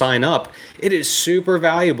special to sign up. It is super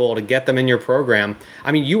valuable to get them in your program.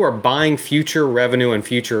 I mean, you are buying future revenue and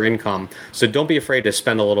future income. So don't be afraid to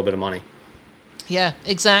spend a little bit of money. Yeah,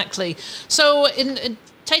 exactly. So in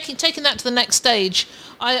taking that to the next stage,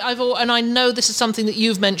 I know this is something that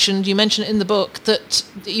you've mentioned. You mentioned it in the book that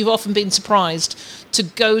you've often been surprised to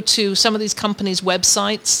go to some of these companies'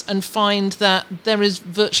 websites and find that there is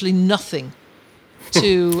virtually nothing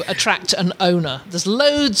to attract an owner. There's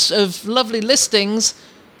loads of lovely listings,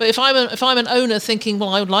 but if I'm an owner thinking, well,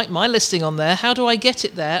 I would like my listing on there, how do I get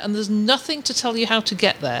it there? And there's nothing to tell you how to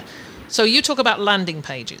get there. So you talk about landing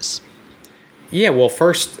pages. Yeah, well,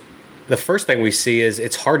 the first thing we see is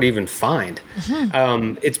it's hard to even find.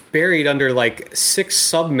 Mm-hmm. It's buried under like 6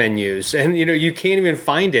 sub-menus, and you can't even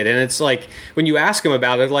find it. And it's like when you ask them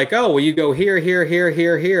about it, like, oh, well, you go here, here, here,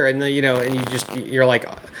 here, here, and then, and you're like,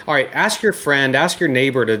 all right, ask your friend, ask your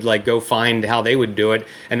neighbor to like go find how they would do it,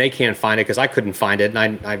 and they can't find it because I couldn't find it,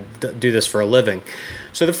 and I do this for a living.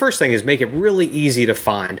 So the first thing is make it really easy to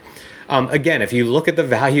find. Again, if you look at the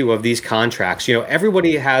value of these contracts,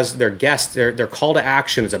 everybody has their guests, their call to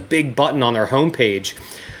action is a big button on their homepage.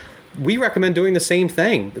 We recommend doing the same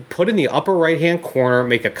thing. Put in the upper right-hand corner,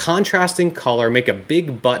 make a contrasting color, make a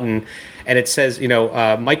big button, and it says,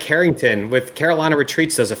 Mike Harrington with Carolina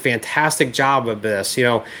Retreats does a fantastic job of this.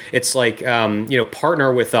 It's like,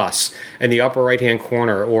 partner with us in the upper right-hand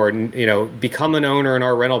corner, or, become an owner in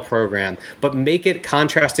our rental program. But make it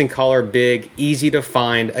contrasting color, big, easy to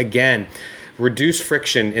find. Again, reduce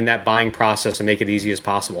friction in that buying process and make it easy as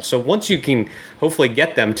possible. So once you can hopefully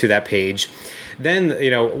get them to that page, then,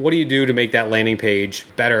 what do you do to make that landing page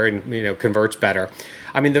better and, converts better?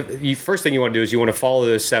 I mean, the first thing you want to do is you want to follow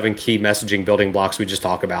those 7 key messaging building blocks we just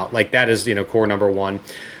talked about. Like that is, core number 1.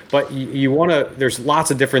 But you want to, there's lots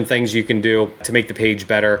of different things you can do to make the page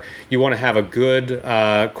better. You want to have a good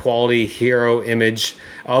quality hero image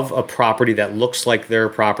of a property that looks like their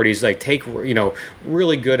properties. Like take,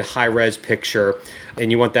 really good high-res picture,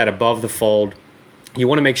 and you want that above the fold. You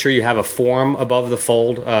want to make sure you have a form above the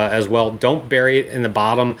fold as well. Don't bury it in the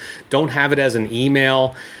bottom. Don't have it as an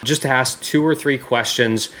email. Just ask 2 or 3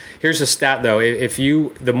 questions. Here's a stat though: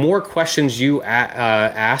 the more questions you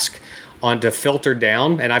ask on to filter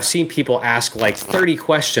down, and I've seen people ask like 30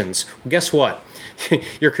 questions. Well, guess what?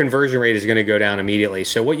 Your conversion rate is going to go down immediately.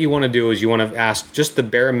 So what you want to do is you want to ask just the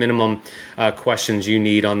bare minimum questions you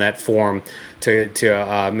need on that form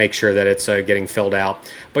to make sure that it's getting filled out.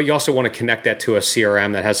 But you also want to connect that to a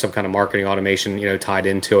CRM that has some kind of marketing automation, tied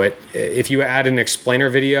into it. If you add an explainer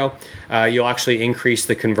video, you'll actually increase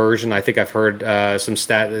the conversion. I think I've heard some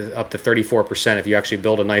stat up to 34% if you actually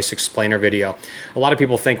build a nice explainer video. A lot of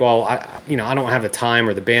people think, well, I don't have the time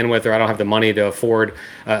or the bandwidth, or I don't have the money to afford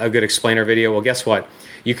a good explainer video. Well, guess what?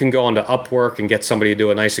 You can go onto Upwork and get somebody to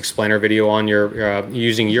do a nice explainer video on your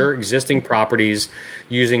using your existing properties,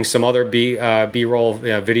 using some other B-roll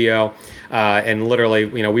video, and literally,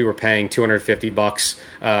 we were paying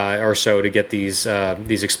 $250 or so to get these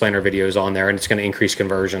explainer videos on there, and it's going to increase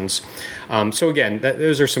conversions. So again,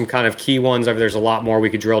 those are some kind of key ones. There's a lot more we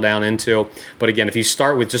could drill down into, but again, if you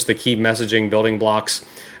start with just the key messaging building blocks,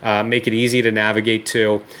 make it easy to navigate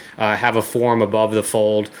to, have a form above the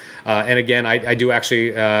fold. And again, I do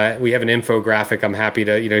actually, we have an infographic I'm happy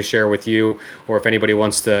to share with you, or if anybody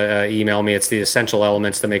wants to email me, it's the essential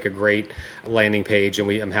elements that make a great landing page, and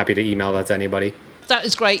I'm happy to email that to anybody. That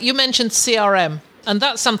is great. You mentioned CRM, and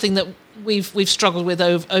that's something that we've struggled with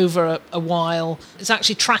over a while. It's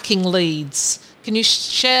actually tracking leads. Can you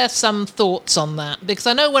share some thoughts on that? Because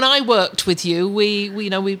I know when I worked with you, we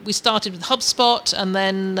started with HubSpot, and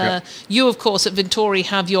then you, of course, at Vintori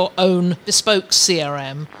have your own bespoke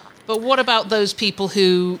CRM. But what about those people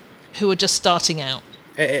who are just starting out?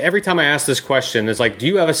 Every time I ask this question, it's like, do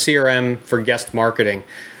you have a CRM for guest marketing?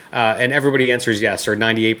 And everybody answers yes, or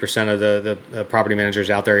 98% of the property managers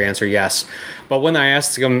out there answer yes. But when I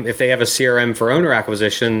ask them if they have a CRM for owner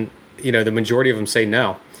acquisition, the majority of them say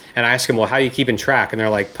no. And I ask them, well, how are you keeping track? And they're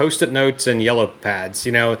like, Post-it notes and yellow pads,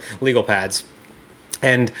 legal pads.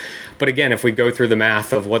 But again, if we go through the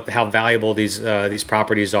math of how valuable these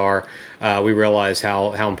properties are, we realize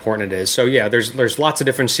how important it is. So yeah, there's lots of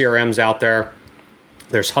different CRMs out there.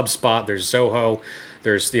 There's HubSpot, there's Zoho,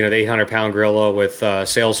 there's the 800-pound gorilla with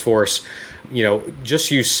Salesforce.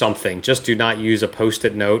 Just use something. Just do not use a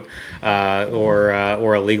Post-it note or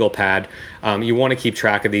a legal pad. You want to keep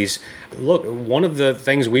track of these. Look, one of the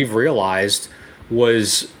things we've realized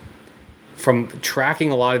was from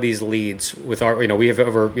tracking a lot of these leads with our, we have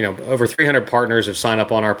over 300 partners have signed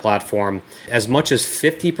up on our platform. As much as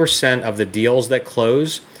 50% of the deals that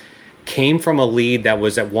close came from a lead that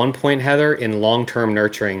was at one point, Heather, in long-term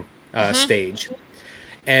nurturing stage.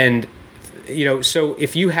 And, so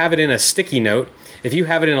if you have it in a sticky note, if you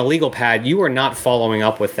have it in a legal pad, you are not following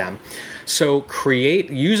up with them. So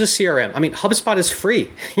use a CRM. I mean, HubSpot is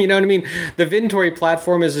free. You know what I mean? The Vintori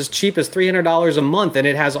platform is as cheap as $300 a month, and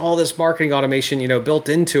it has all this marketing automation, built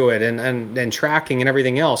into it and tracking and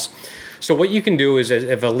everything else. So what you can do is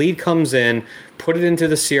if a lead comes in, put it into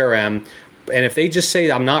the CRM, and if they just say,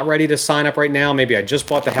 I'm not ready to sign up right now, maybe I just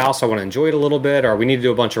bought the house, I want to enjoy it a little bit, or we need to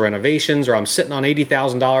do a bunch of renovations, or I'm sitting on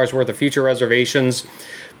 $80,000 worth of future reservations,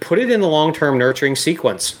 put it in the long-term nurturing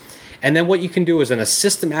sequence. And then what you can do is in a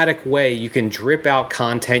systematic way, you can drip out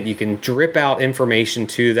content, you can drip out information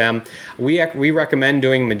to them. We recommend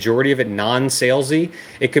doing majority of it non-salesy.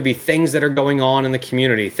 It could be things that are going on in the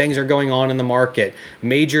community, things are going on in the market,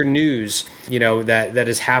 major news, that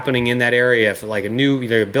is happening in that area. If like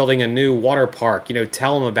they're building a new water park,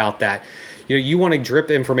 tell them about that. You want to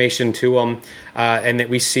drip information to them, and that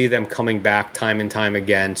we see them coming back time and time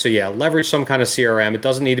again. So yeah, leverage some kind of CRM. It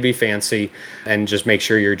doesn't need to be fancy, and just make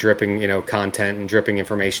sure you're dripping, content and dripping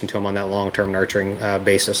information to them on that long-term nurturing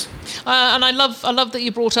basis. And I love that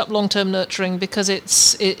you brought up long-term nurturing, because it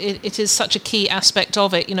is such a key aspect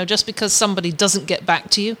of it. Just because somebody doesn't get back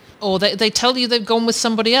to you, or they tell you they've gone with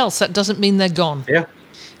somebody else, that doesn't mean they're gone. Yeah.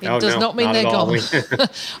 It does not mean they're gone.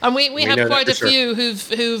 And we have quite a few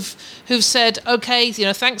who've said, okay,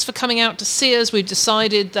 thanks for coming out to see us. We've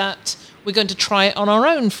decided that we're going to try it on our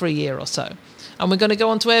own for a year or so, and we're going to go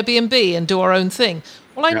onto Airbnb and do our own thing.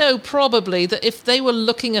 Well, I know probably that if they were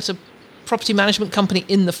looking at a property management company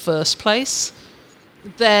in the first place,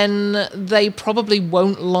 then they probably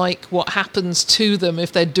won't like what happens to them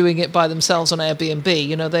if they're doing it by themselves on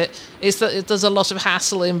Airbnb. There's a lot of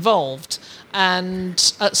hassle involved.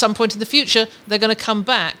 And at some point in the future, they're going to come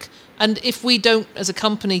back. And if we don't, as a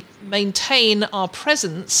company, maintain our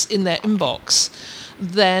presence in their inbox,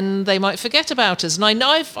 then they might forget about us. And I know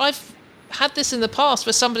I've had this in the past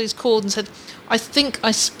where somebody's called and said, I think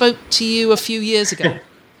I spoke to you a few years ago.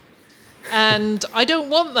 And I don't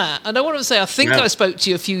want that. I don't want them to say, I think I spoke to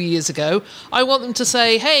you a few years ago. I want them to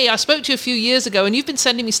say, hey, I spoke to you a few years ago, and you've been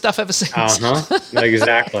sending me stuff ever since.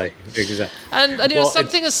 Exactly. And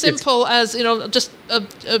something as simple as, just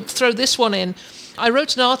throw this one in. I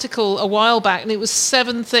wrote an article a while back, and it was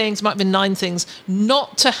 7 things, might have been 9 things,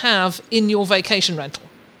 not to have in your vacation rental.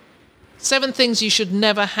 7 things you should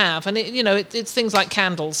never have. And, it's things like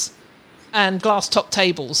candles and glass top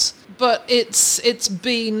tables. But it's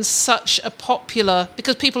been such a popular,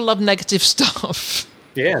 because people love negative stuff.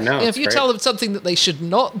 Yeah, no. If you tell them something that they should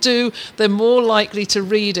not do, they're more likely to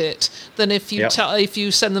read it than if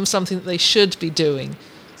you send them something that they should be doing.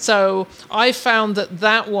 So I found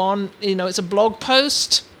that one, it's a blog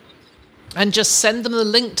post. and just send them the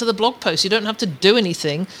link to the blog post. You don't have to do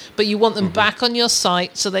anything, but you want them back on your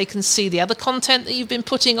site so they can see the other content that you've been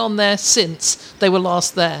putting on there since they were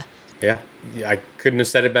last there. Yeah, I couldn't have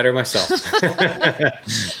said it better myself.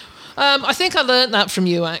 I think I learned that from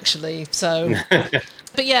you, actually. So,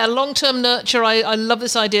 but yeah, long-term nurture. I love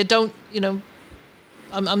this idea. Don't,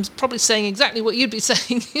 I'm probably saying exactly what you'd be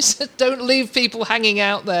saying. You said don't leave people hanging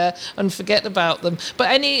out there and forget about them.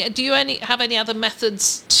 But do you have any other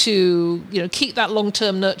methods to keep that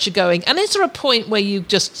long-term nurture going? And is there a point where you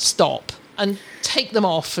just stop and take them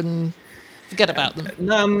off and forget about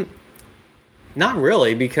them? Not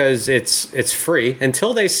really, because it's free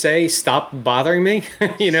until they say stop bothering me.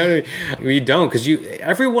 You don't, because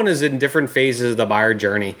everyone is in different phases of the buyer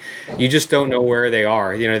journey. You just don't know where they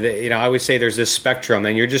are. I always say there's this spectrum,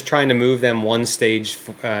 and you're just trying to move them one stage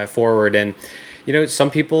forward. And some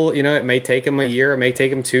people, it may take them a year, it may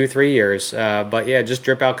take them 2-3 years. But yeah, just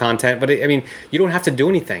drip out content. But you don't have to do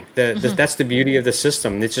anything. That's the beauty of the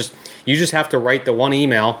system. It's just you just have to write the one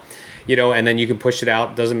email. And then you can push it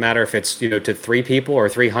out. Doesn't matter if it's, to 3 people or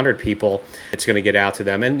 300 people, it's going to get out to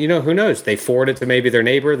them. And, who knows? They forward it to maybe their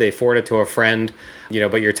neighbor, they forward it to a friend,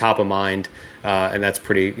 but you're top of mind. And that's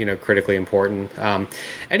pretty, critically important.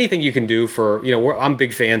 Anything you can do for, I'm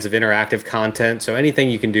big fans of interactive content. So anything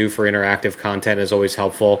you can do for interactive content is always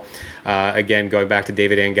helpful. Again, going back to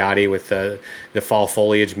David Angotti with the fall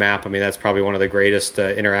foliage map. That's probably one of the greatest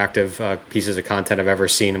interactive pieces of content I've ever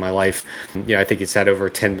seen in my life. I think it's had over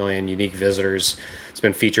 10 million unique visitors. It's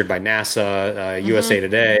been featured by NASA, USA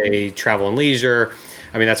Today, Travel and Leisure.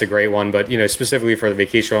 That's a great one. But, specifically for the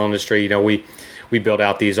vacation rental industry, we build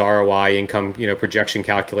out these ROI income, projection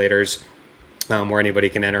calculators where anybody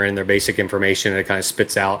can enter in their basic information, and it kind of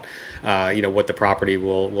spits out, what the property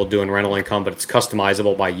will do in rental income, but it's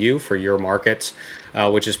customizable by you for your markets,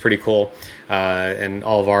 which is pretty cool. And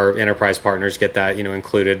all of our enterprise partners get that,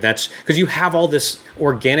 included. That's because you have all this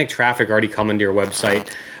organic traffic already coming to your website.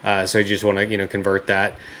 So you just want to, convert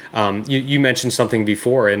that. You mentioned something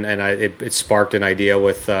before, and it sparked an idea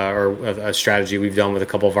with or a strategy we've done with a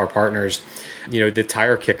couple of our partners. The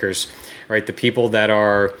tire kickers, right? The people that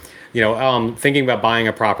are, thinking about buying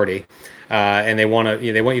a property, and they want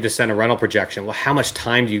you to send a rental projection. Well, how much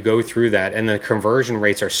time do you go through that? And the conversion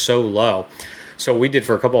rates are so low. So what we did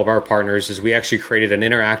for a couple of our partners is we actually created an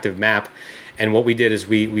interactive map. And what we did is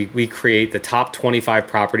we create the top 25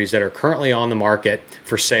 properties that are currently on the market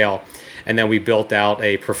for sale. And then we built out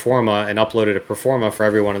a proforma and uploaded a proforma for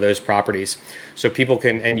every one of those properties. So people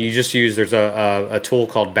can, and you just use, there's a tool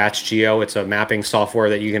called Batch Geo. It's a mapping software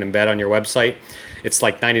that you can embed on your website. It's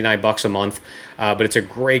like $99 a month, but it's a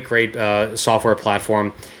great software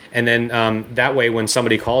platform. And then that way, when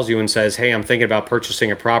somebody calls you and says, hey, I'm thinking about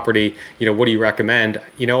purchasing a property, what do you recommend?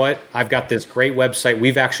 You know what? I've got this great website.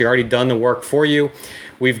 We've actually already done the work for you.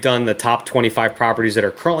 We've done the top 25 properties that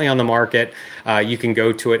are currently on the market. You can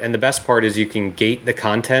go to it. And the best part is you can gate the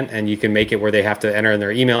content, and you can make it where they have to enter in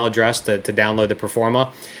their email address to download the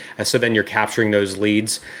proforma. So then you're capturing those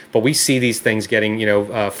leads. But we see these things getting,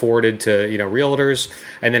 forwarded to, realtors.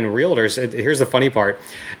 And then realtors, here's the funny part,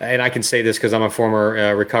 and I can say this because I'm a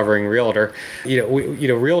former recovering realtor.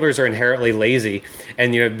 Realtors are inherently lazy.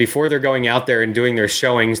 And, before they're going out there and doing their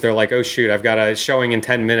showings, they're like, oh, shoot, I've got a showing in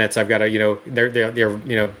 10 minutes. I've got to, they're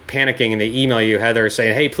panicking, and they email you, Heather,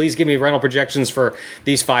 saying, hey, please give me rental projections for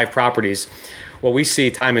these 5 properties. Well, we see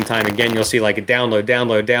time and time again, you'll see like a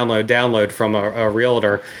download from a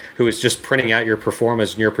realtor who is just printing out your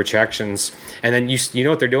proformas and your projections. And then you know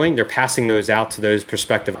what they're doing? They're passing those out to those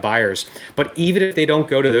prospective buyers. But even if they don't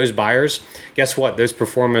go to those buyers, guess what? Those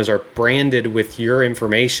proformas are branded with your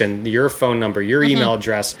information, your phone number, your email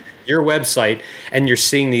address, your website, and you're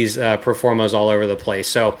seeing these proformas all over the place.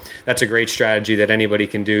 So that's a great strategy that anybody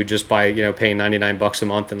can do just by paying $99 a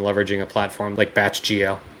month and leveraging a platform like Batch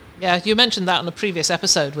Geo. Yeah, you mentioned that on a previous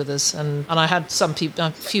episode with us, and I had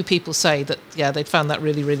a few people say that they'd found that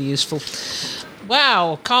really, really useful.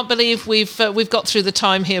 Wow, can't believe we've got through the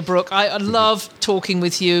time here, Brooke. I love talking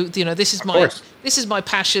with you. This is my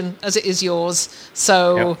passion, as it is yours.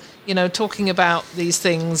 So talking about these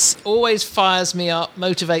things always fires me up,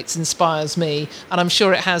 motivates, inspires me, and I'm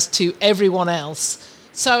sure it has to everyone else.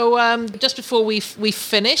 So just before we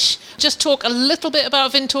finish, just talk a little bit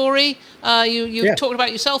about Vintory. You talked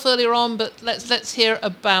about yourself earlier on, but let's hear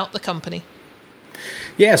about the company.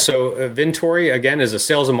 Yeah, so Vintory, again, is a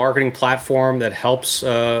sales and marketing platform that helps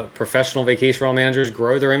professional vacation rental managers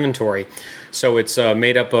grow their inventory. So it's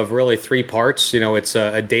made up of really 3 parts. It's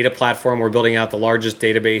a data platform. We're building out the largest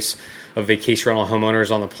database of vacation rental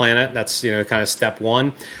homeowners on the planet. That's kind of step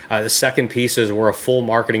 1. The second piece is we're a full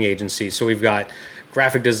marketing agency. So we've got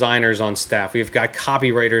graphic designers on staff. We've got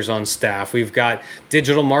copywriters on staff. We've got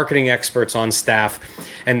digital marketing experts on staff.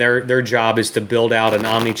 And their job is to build out an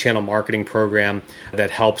omni-channel marketing program that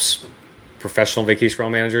helps professional vacation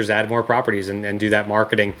rental managers add more properties and do that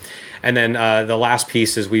marketing. And then the last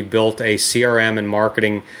piece is we built a CRM and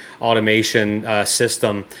marketing automation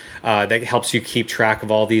system that helps you keep track of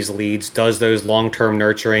all these leads, does those long-term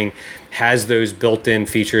nurturing, has those built-in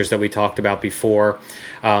features that we talked about before,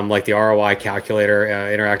 like the ROI calculator,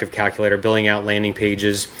 interactive calculator, billing out landing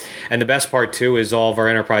pages. And the best part too is all of our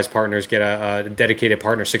enterprise partners get a dedicated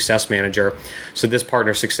partner success manager. So this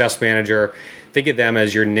partner success manager, think of them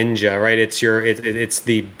as your ninja, right?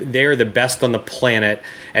 They're the best on the planet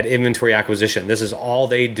at inventory acquisition. This is all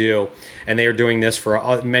they do, and they are doing this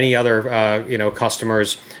for many other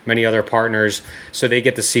customers, many other partners. So they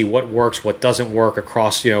get to see what works, what doesn't work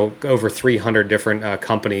across over 300 different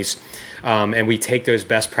companies. And we take those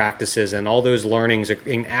best practices and all those learnings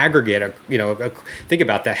in aggregate. Think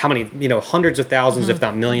about that. How many, hundreds of thousands, if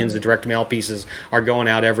not millions, of direct mail pieces are going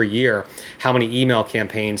out every year. How many email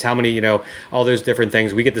campaigns? How many, all those different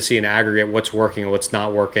things. We get to see in aggregate what's working and what's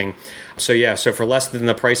not working. So for less than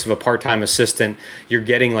the price of a part-time assistant, you're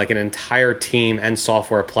getting like an entire team and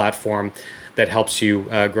software platform that helps you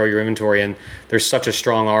grow your inventory, and there's such a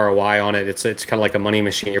strong ROI on it. It's kind of like a money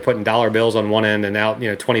machine. You're putting dollar bills on one end, and out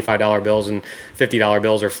 $25 bills and $50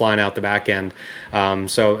 bills are flying out the back end.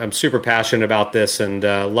 So I'm super passionate about this and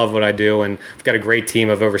love what I do, and I've got a great team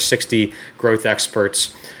of over 60 growth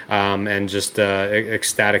experts. And just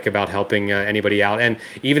ecstatic about helping anybody out. And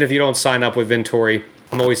even if you don't sign up with Vintory,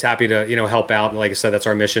 I'm always happy to help out. And like I said, that's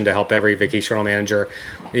our mission, to help every vacation rental manager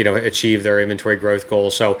achieve their inventory growth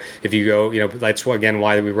goals. So if you go, that's again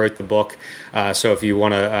why we wrote the book. So if you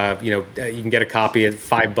want to, you can get a copy at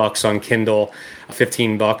 $5 on Kindle,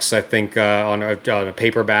 $15 I think on a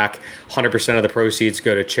paperback. 100% of the proceeds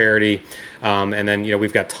go to charity. And then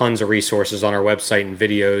we've got tons of resources on our website and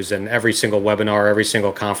videos, and every single webinar, every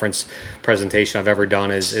single conference presentation I've ever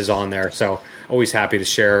done is on there. So always happy to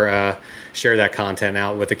share that content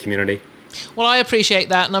out with the community. Well, I appreciate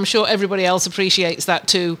that, and I'm sure everybody else appreciates that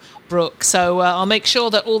too, Brooke. So I'll make sure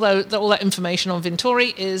that all that information on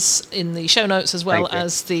Vintory is in the show notes, as well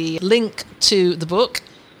as the link to the book.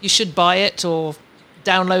 You should buy it or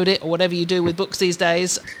download it or whatever you do with books these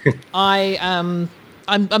days. I'm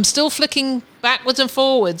still flicking backwards and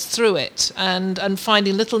forwards through it and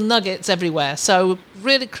finding little nuggets everywhere. So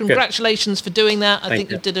really, congratulations for doing that. I think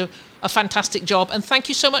you did a fantastic job, and thank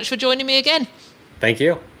you so much for joining me again. Thank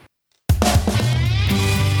you.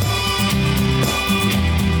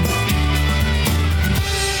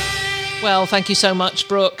 Well, thank you so much,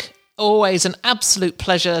 Brooke. Always an absolute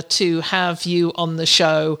pleasure to have you on the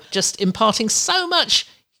show, just imparting so much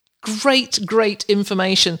great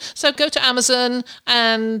information. So go to Amazon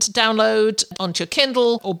and download onto your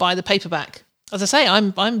Kindle or buy the paperback. As I say,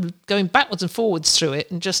 I'm going backwards and forwards through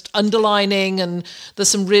it and just underlining, and there's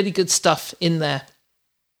some really good stuff in there.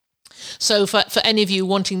 So for any of you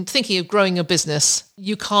thinking of growing your business,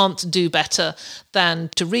 you can't do better than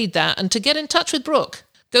to read that and to get in touch with Brooke.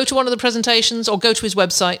 Go to one of the presentations or go to his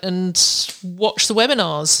website and watch the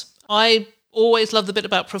webinars. I always love the bit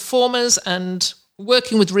about performers and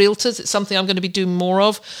working with realtors. It's something I'm going to be doing more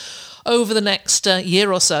of over the next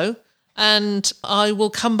year or so, and I will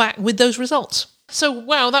come back with those results. So,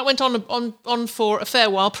 wow, that went on for a fair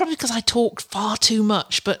while, probably because I talked far too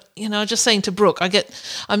much. But, just saying to Brooke,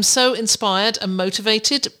 I'm so inspired and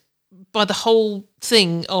motivated by the whole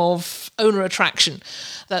thing of owner attraction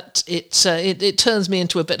that it turns me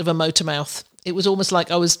into a bit of a motor mouth. It was almost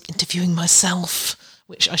like I was interviewing myself,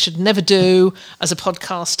 which I should never do as a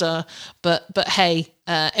podcaster, but hey,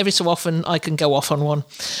 every so often I can go off on one.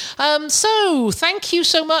 So thank you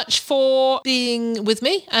so much for being with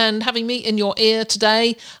me and having me in your ear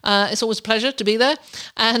today. It's always a pleasure to be there,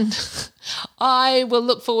 and I will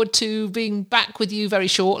look forward to being back with you very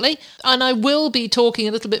shortly, and I will be talking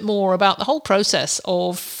a little bit more about the whole process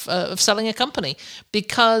of selling a company,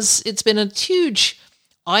 because it's been a huge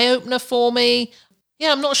eye-opener for me.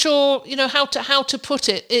 Yeah, I'm not sure, how to put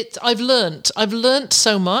it. I've learnt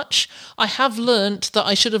so much. I have learnt that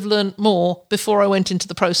I should have learnt more before I went into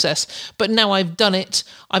the process. But now I've done it.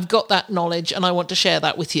 I've got that knowledge, and I want to share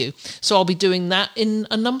that with you. So I'll be doing that in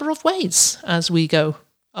a number of ways as we go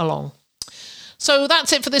along. So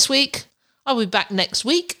that's it for this week. I'll be back next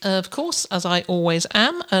week, of course, as I always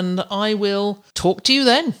am, and I will talk to you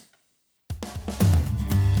then.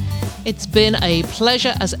 It's been a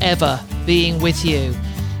pleasure as ever being with you.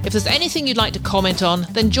 If there's anything you'd like to comment on,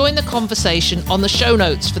 then join the conversation on the show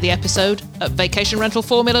notes for the episode at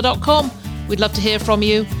vacationrentalformula.com. We'd love to hear from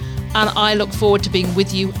you. and I look forward to being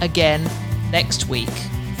with you again next week.